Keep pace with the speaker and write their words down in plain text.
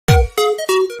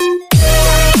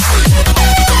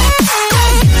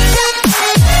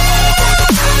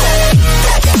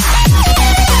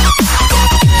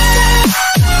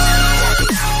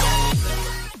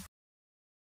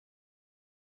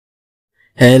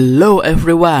Hello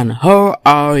everyone, how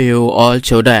are you all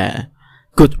today?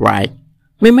 Good, right?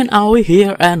 Mimin Awi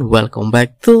here and welcome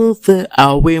back to the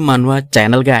Awi Manhua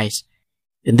channel, guys.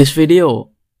 In this video,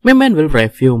 Mimin will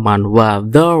review Manhua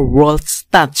The World's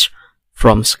Touch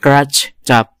from scratch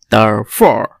chapter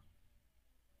 4.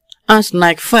 As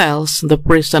night falls, the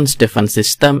prison's defense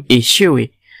system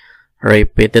issued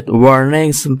repeated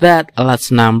warnings that a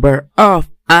large number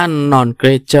of unknown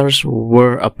creatures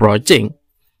were approaching.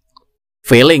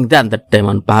 Feeling that the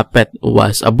demon puppet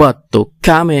was about to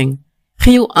coming,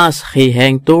 Hugh asked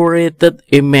Heng to retreat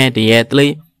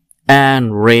immediately and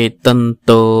return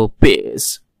to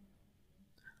peace.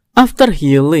 After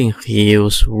healing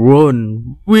Hugh's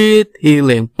wound with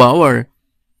healing power,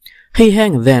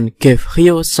 Heng then gave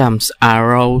Hugh some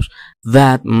arrows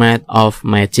that made of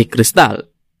magic crystal.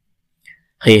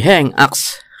 Heng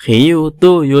asked Hugh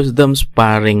to use them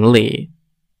sparingly.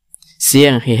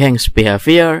 Seeing Heng's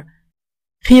behavior,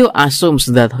 Hugh assumes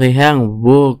that Heng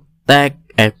would take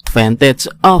advantage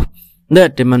of the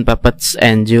demon puppet's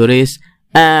injuries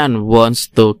and wants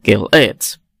to kill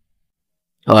it.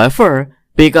 However,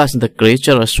 because the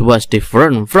creature was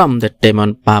different from the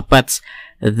demon puppets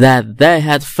that they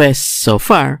had faced so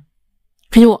far,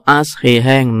 Hugh asked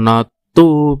Heng not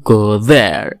to go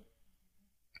there.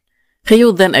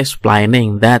 Hugh then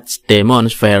explaining that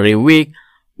demons very weak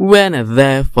when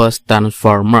they first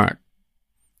transformed.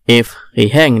 If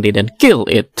Heng didn't kill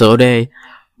it today,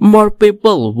 more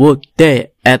people would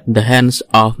die at the hands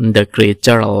of the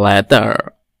creature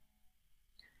later.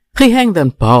 Heng then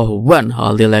bought one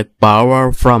holy-like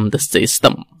power from the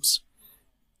systems.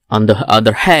 On the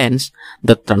other hand,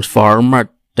 the transformed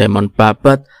demon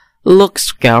puppet looked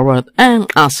scared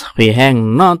and asked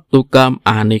Heng not to come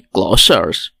any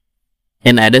closer.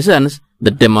 In addition,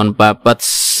 the demon puppet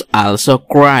also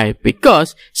cried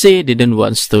because she didn't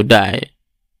want to die.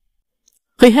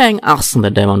 Heng asked the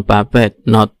demon puppet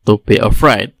not to be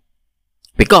afraid,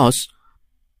 because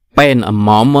pain a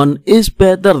moment is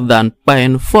better than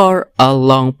pain for a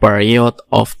long period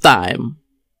of time.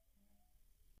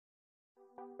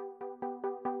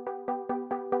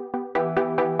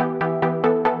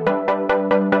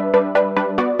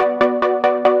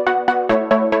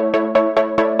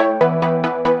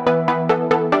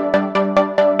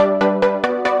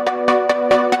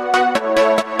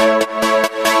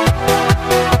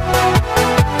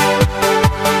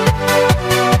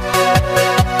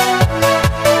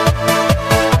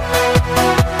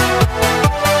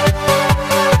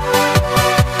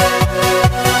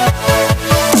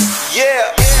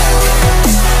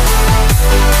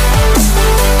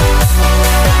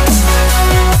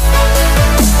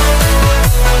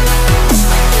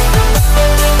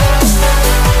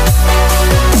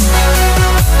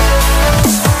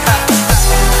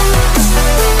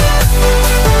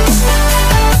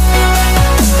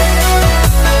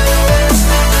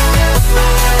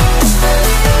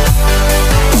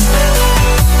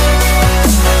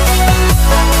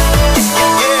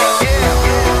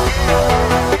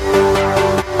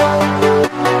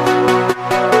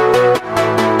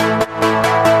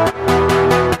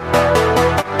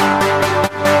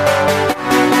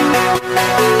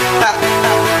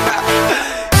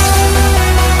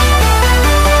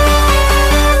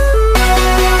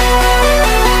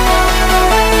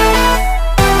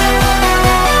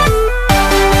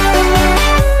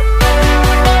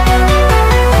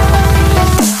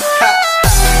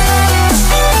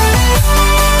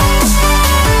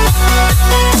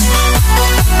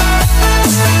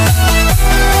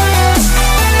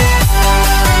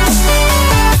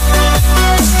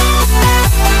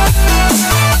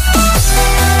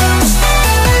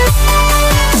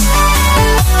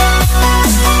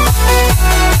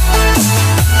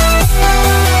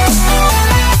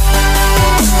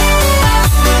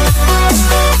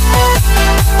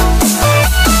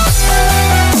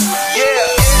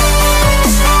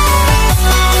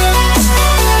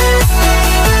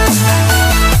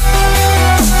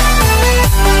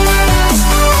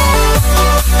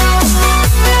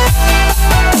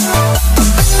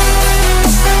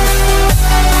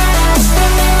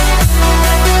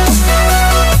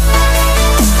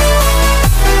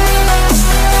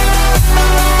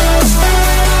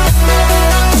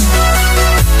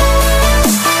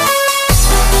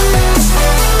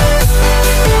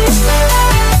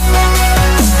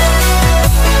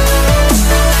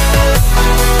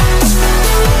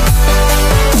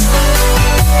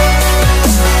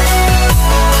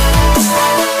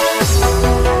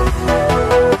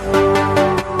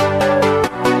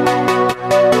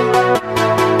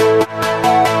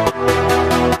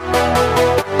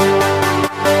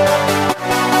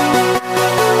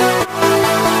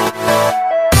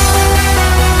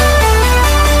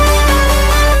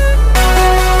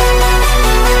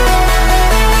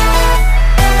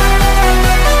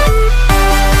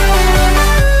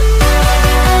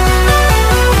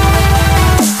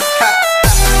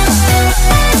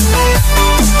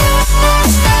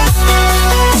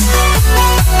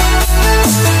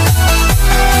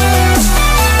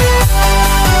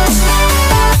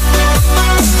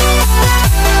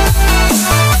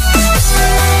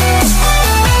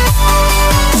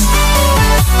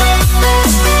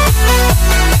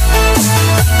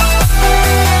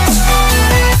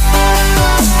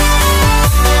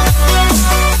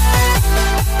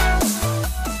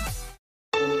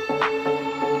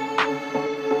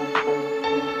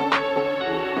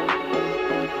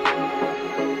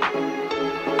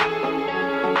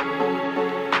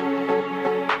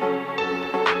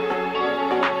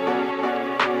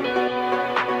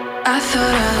 I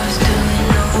thought I was doing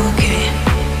okay.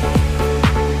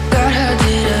 God, how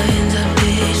did I end up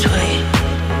this way?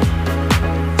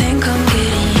 Think I'm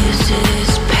getting used to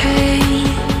this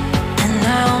pain, and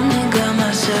I only got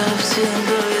myself to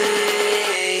blame.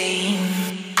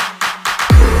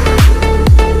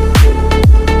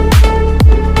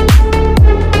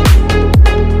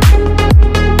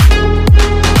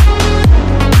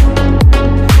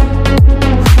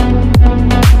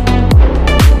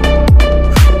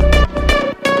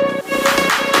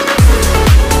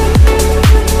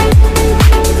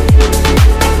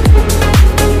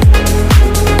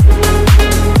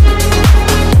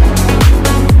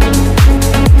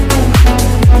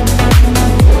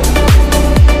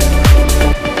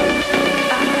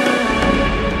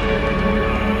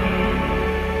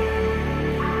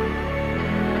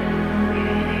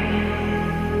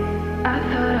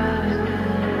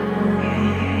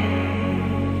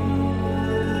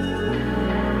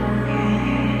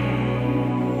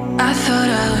 I thought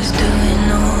I was doing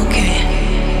okay.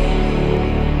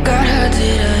 God, how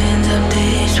did I end up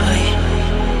this way?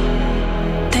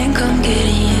 Think I'm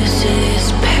getting used to this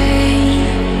pain,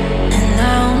 and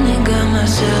I only got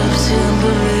myself to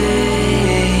blame.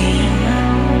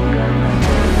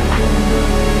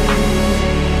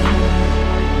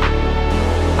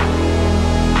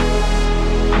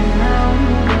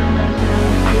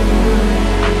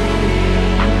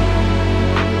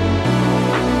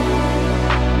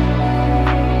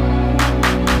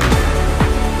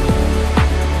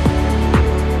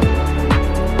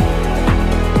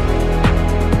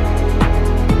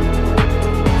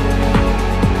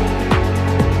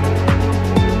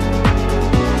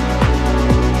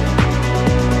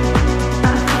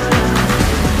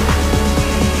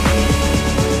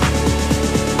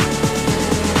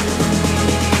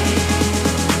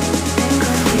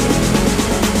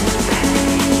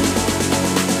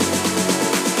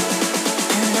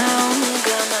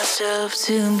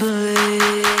 To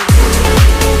believe